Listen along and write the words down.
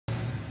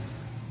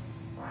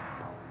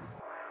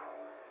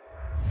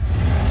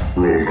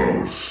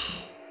Chronos.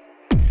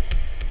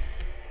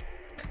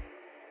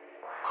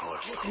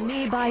 With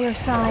me by your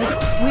side,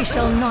 we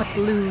shall not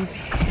lose.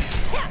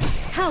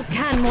 How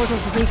can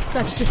mortals wreak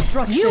such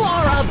destruction? You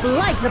are a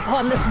blight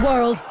upon this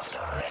world!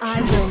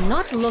 I will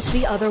not look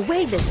the other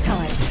way this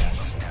time.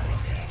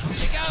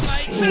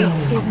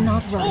 This is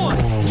not right.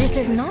 This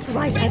is not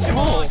right at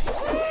all.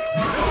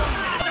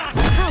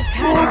 How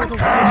can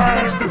mortals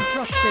wreak such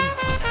destruction?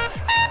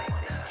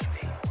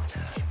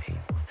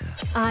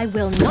 I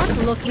will not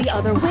look the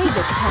other way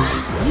this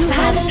time. You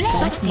have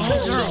spent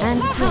much.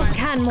 And how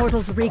can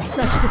mortals wreak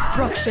such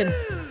destruction?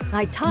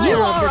 I tire of this.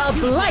 You are a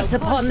blight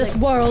upon this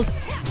world!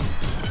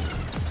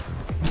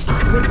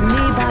 With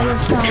me by your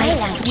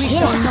side, we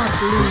shall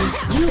not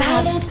lose. You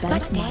have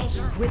spent much.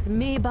 With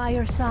me by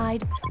your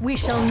side, we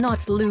shall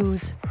not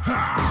lose.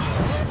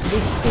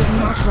 This is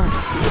not right.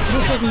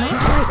 This is not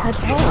right at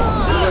all.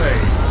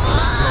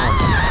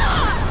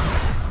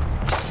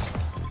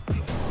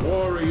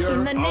 Warrior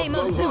In the name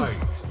of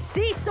Zeus,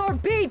 cease or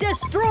be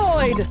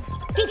destroyed!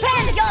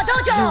 Defend your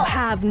dojo! You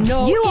have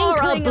no You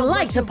are a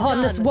blight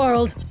upon this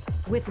world!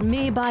 With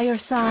me by your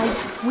side,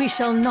 we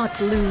shall not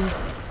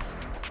lose.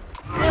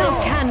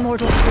 How can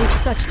mortals wreak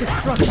such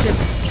destruction?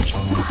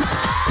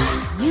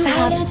 You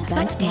have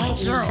spent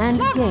much and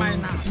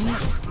gained.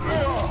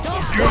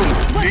 Stop or be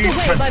swept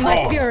away by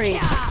my fury!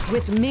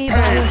 With me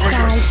by your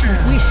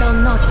side, we shall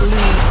not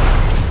lose.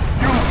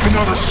 You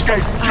cannot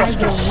escape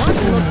justice! I will not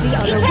look the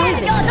other way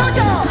this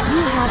time.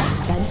 You have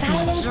spent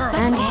much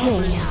and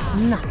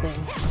gained nothing.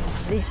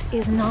 This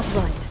is not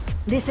right.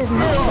 This is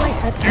not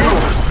right at all.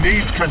 You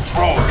need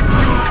control!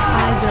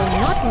 I will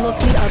not look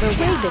the other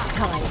way this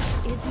time.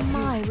 This is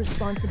my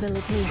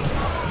responsibility.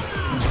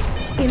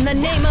 In the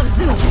name of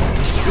Zeus,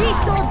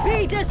 cease or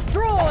be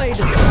destroyed!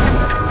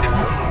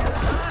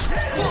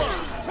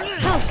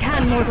 How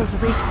can mortals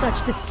wreak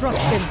such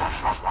destruction?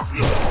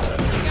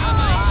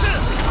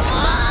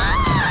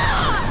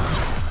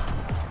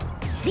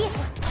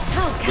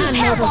 How can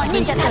mortals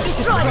wreak such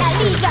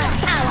destruction?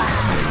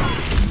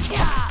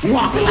 You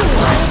know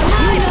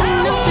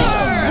nothing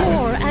of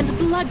war and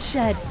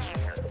bloodshed.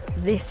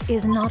 This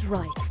is not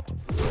right.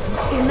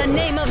 In the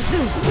name of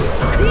Zeus,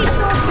 cease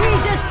or be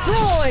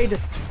destroyed!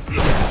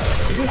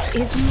 This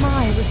is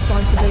my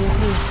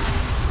responsibility.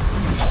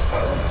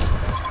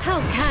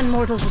 How can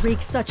mortals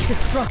wreak such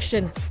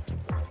destruction?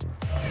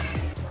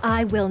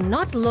 I will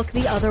not look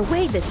the other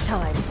way this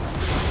time.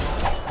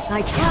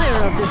 I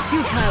tire of this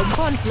futile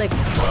conflict.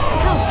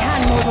 How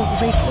can mortals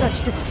wreak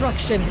such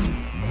destruction?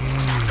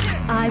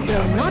 I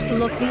will not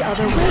look the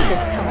other way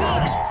this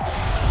time.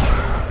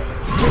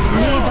 With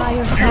me by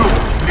your side,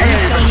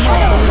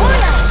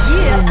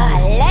 You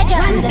are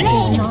legend! This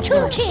is not Two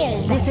right.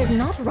 kills! This is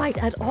not right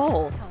at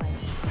all.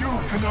 You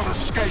cannot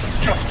escape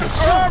justice!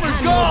 Armor's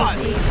gone!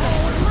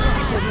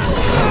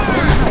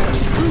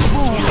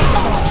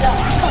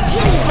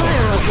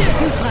 Tire of this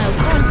futile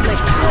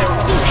conflict.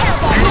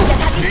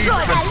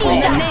 In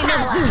the name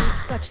of Zeus,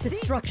 such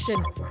destruction.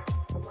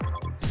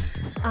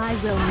 I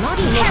will not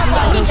look the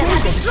other way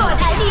this time.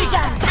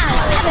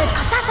 Savage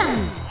assassin!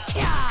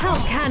 How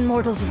can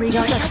mortals wreak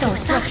such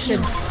destruction?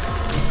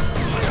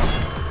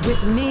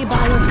 With me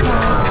by your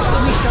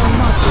side, we shall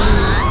not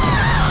lose.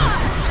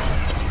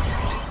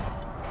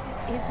 This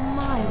is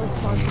my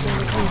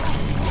responsibility.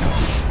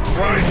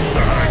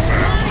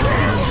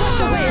 Swept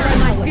away by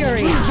my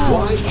fury.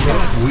 Why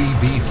can't we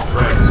be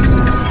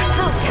friends?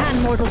 How can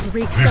mortals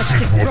wreak such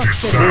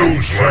destruction? So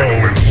in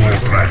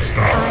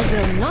Warmaster! I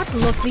will not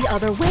look the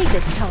other way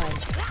this time.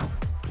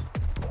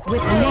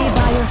 With me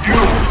by your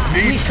side,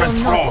 we shall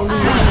not lose. You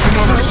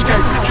cannot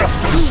escape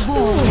justice!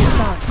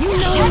 You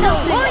know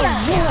nothing of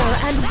war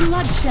and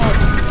bloodshed.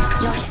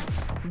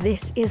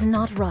 This is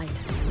not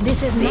right.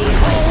 This is not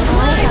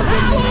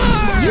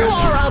right. You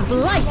are a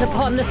blight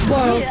upon this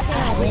world.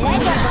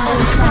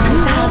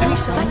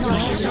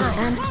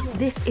 And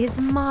this is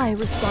my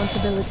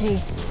responsibility.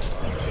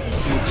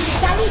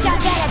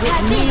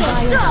 With me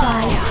by your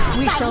side,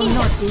 we shall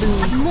not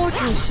lose.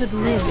 Mortals should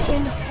live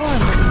in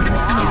harmony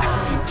with nature.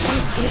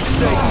 This is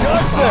my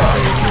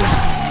responsibility.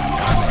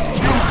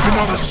 You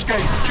cannot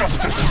escape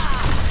justice!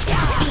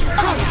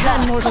 How can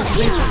mortals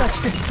wreak such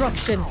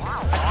destruction?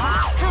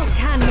 How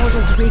can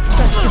mortals wreak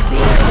such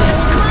destruction?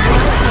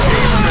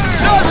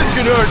 Nothing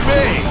can hurt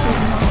me!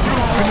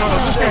 You cannot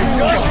escape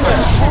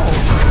justice!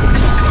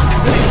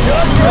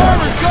 Just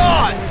armor's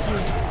gone!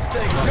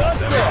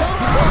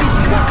 Be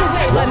swept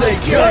away by my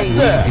fury.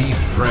 Be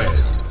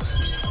friends.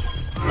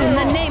 In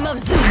the name of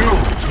Zeus,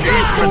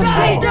 cease or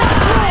be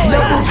destroyed!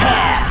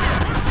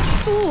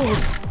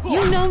 Fools,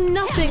 you know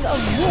nothing of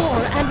war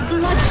and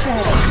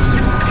bloodshed.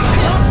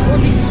 Or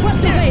be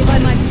swept away by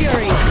my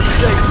fury.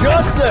 Stay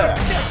just there!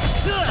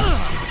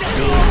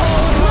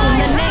 In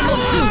the name of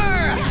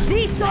Zeus,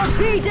 cease or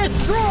be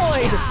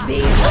destroyed! Fools,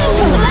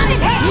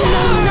 you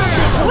know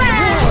nothing of war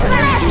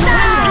and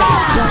bloodshed.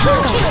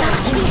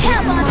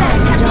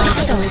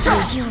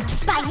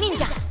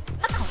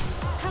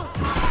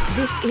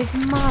 This is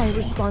my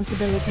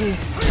responsibility.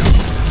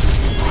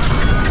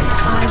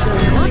 I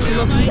will not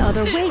look the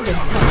other way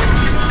this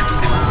time.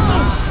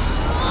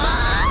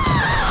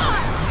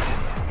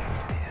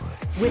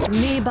 With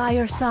me by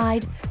your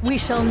side, we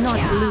shall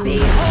not lose.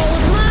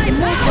 Behold my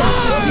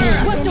power! Be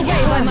swept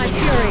away by my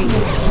fury.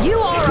 You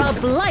are a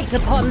blight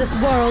upon this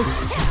world.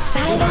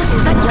 Silence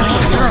is your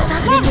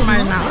shadow. This is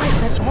not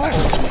right at all.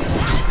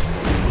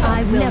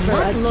 I will never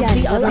not look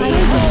the other way.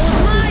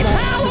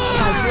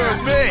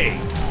 Hurt me!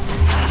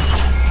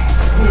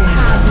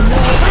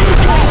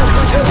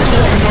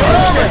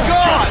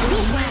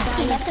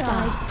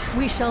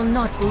 We shall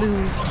not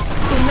lose.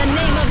 In the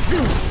name of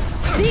Zeus,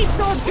 cease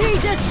or be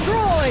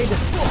destroyed!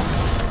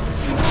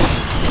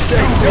 You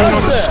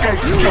cannot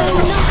escape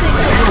justice.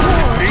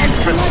 Need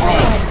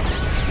control.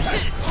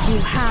 You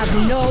have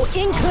no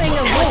inkling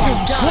of what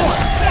you've done.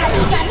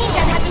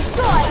 Ninjas have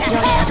destroyed an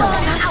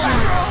airborne tower.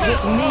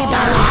 With me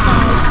by your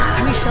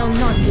side, we shall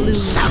not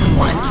lose.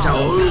 Someone so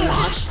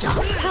washed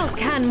up. How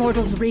can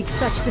mortals wreak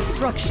such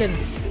destruction?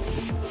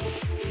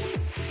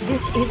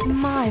 This is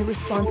my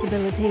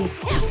responsibility.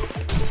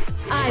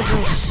 I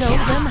will show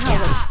them how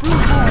a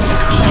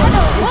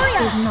true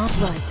warrior is not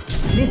right.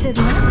 This is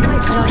not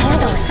right. Your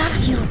shadow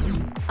stalks you.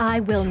 I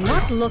will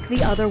not look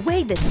the other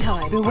way this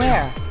time.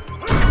 Beware.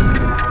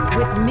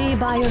 With me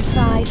by your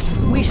side,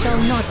 we shall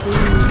not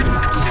lose.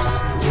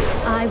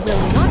 I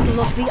will not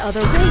look the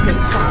other way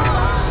this time.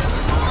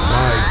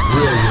 My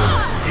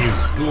brilliance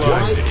is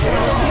blinded.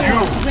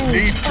 You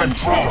need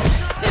control.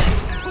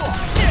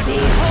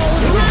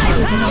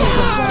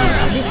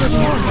 This is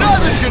not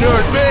Nothing can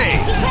hurt me!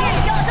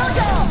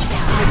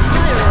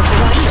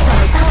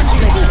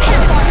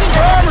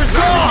 Armor's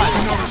gone!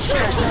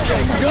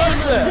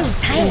 Justice!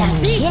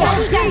 Silence.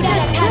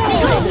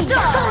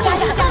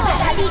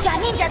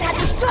 Ninjas have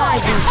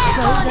destroyed an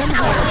show them airborne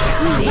how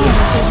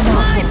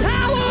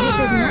tower. This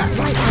is not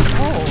right at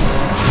all.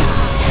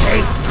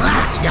 Take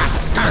that, you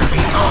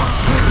scurvy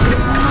thoughts! This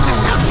is not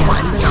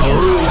Someone's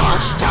all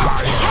washed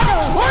up!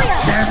 Shadow warrior.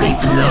 There be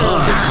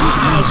blood!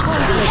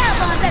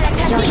 Airborne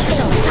barracks have been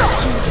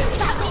destroyed.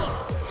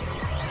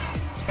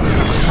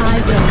 I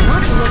will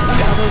not look the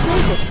other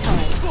way this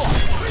time.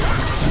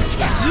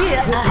 You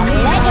With are me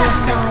by your legend.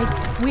 side,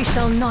 we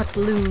shall not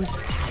lose.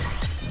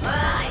 I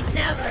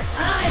never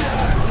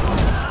tire.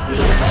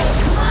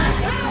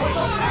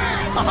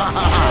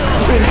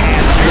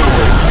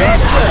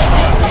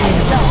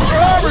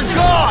 Your armor's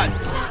gone!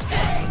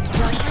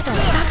 Your shadow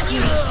stalks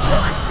you.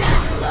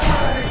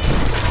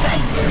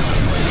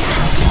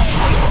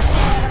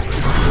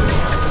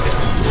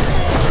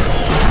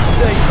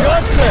 Stay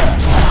just there!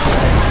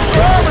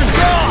 Your armor's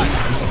gone!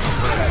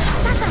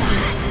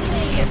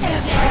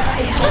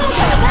 Your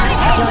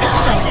shadow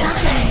stalks you.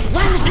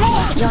 One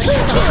blade. Your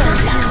shadow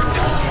stalks you.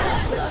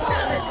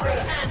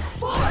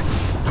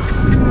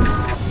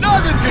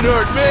 Nothing can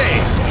hurt me!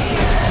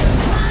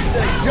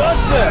 Stay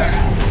just there!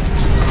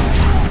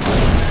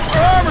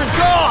 Your armor's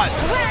gone!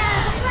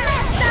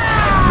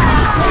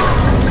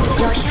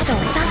 Your shadow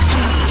stalks you.